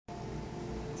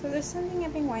So there's something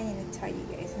I've been wanting to tell you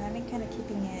guys, and I've been kind of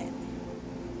keeping it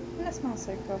in a small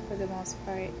circle for the most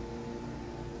part,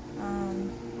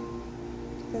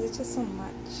 because it's just so much.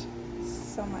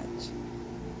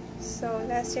 So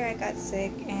last year I got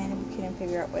sick and we couldn't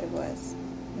figure out what it was.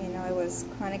 You know, it was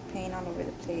chronic pain all over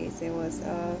the place. It was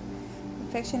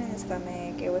infection in the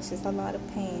stomach. It was just a lot of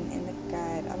pain in the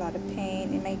gut, a lot of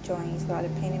pain in my joints, a lot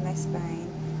of pain in my spine.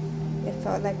 It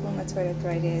felt like rheumatoid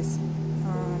arthritis.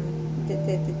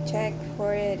 Did the check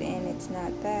for it, and it's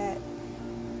not that.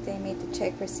 They made the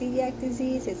check for celiac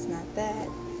disease. It's not that.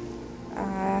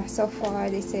 So far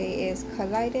they say it's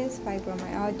colitis,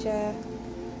 fibromyalgia,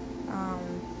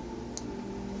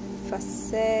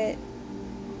 facet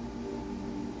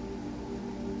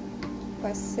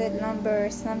lumbar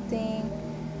something,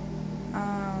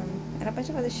 and a bunch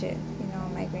of other shit, you know,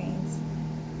 migraines.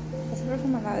 I suffer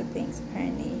from a lot of things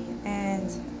apparently,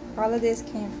 and all of this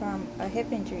came from a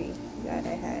hip injury that I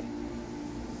had.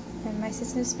 And my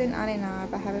system's been on and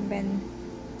off. I haven't been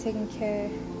taking care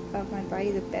of my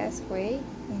body the best way.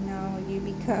 You know, you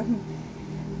become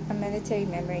a military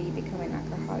member, you become an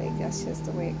alcoholic. That's just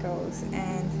the way it goes.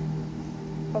 And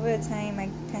over the time, I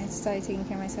kind of started taking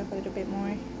care of myself a little bit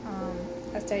more.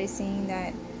 I started seeing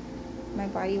that my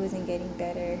body wasn't getting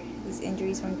better. These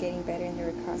injuries weren't getting better, and they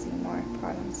were causing more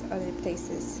problems other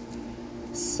places.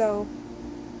 So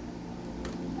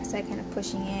I started kind of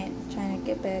pushing it, trying to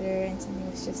get better, and something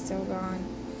was just still wrong.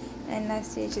 And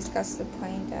last year it just got to the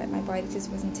point that my body just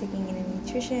wasn't taking in any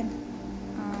nutrition.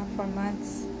 For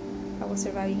months I was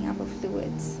surviving off of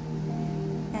fluids,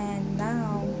 and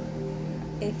now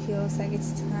it feels like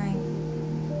it's time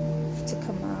to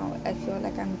come out. I feel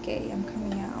like I'm gay, I'm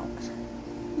coming out,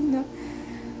 you know.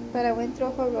 But I went through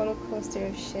a whole roller coaster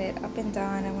of shit, up and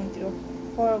down. I went through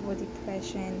a horrible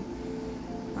depression.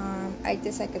 I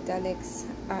did psychedelics.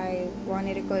 I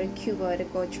wanted to go to Cuba to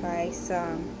go try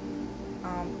some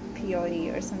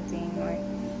peyote or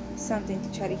something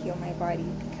to try to heal my body,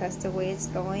 because the way it's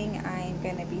going, I'm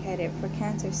gonna be headed for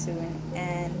cancer soon,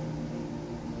 and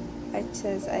I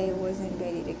wasn't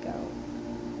ready to go.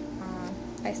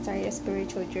 I started a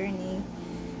spiritual journey,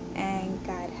 and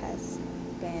God has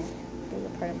been a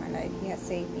big part of my life. He has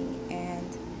saved me,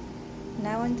 and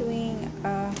now I'm doing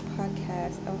a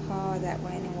podcast of how that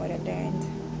went and what I learned.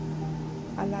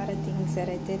 A lot of things that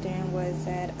I did learn was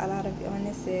that a lot of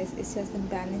illnesses, it's just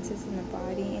imbalances in the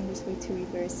body, and there's a way to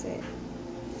reverse it.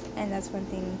 And that's one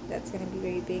thing that's going to be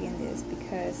very big in this,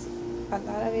 because a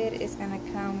lot of it is going to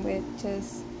come with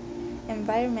just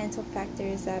environmental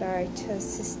factors that are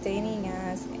just sustaining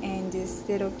us in this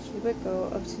little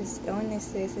cubicle of just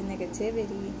illnesses and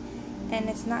negativity. And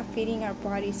it's not feeding our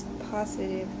bodies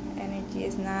positive energy.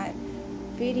 It's not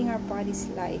feeding our bodies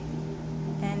life.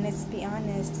 And let's be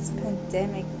honest, this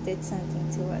pandemic did something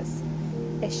to us.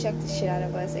 It shook the shit out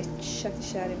of us. It shook the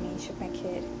shit out of me. It shook my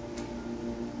kid.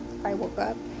 I woke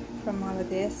up from all of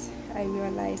this. I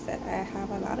realized that I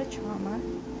have a lot of trauma.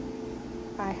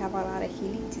 I have a lot of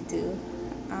healing to do.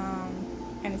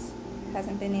 And it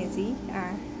hasn't been easy.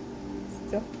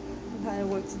 Still a lot of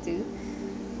work to do.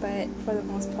 But for the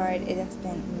most part, it has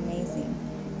been amazing.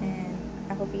 And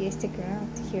I hope you guys stick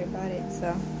around to hear about it.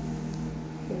 So,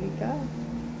 here we go.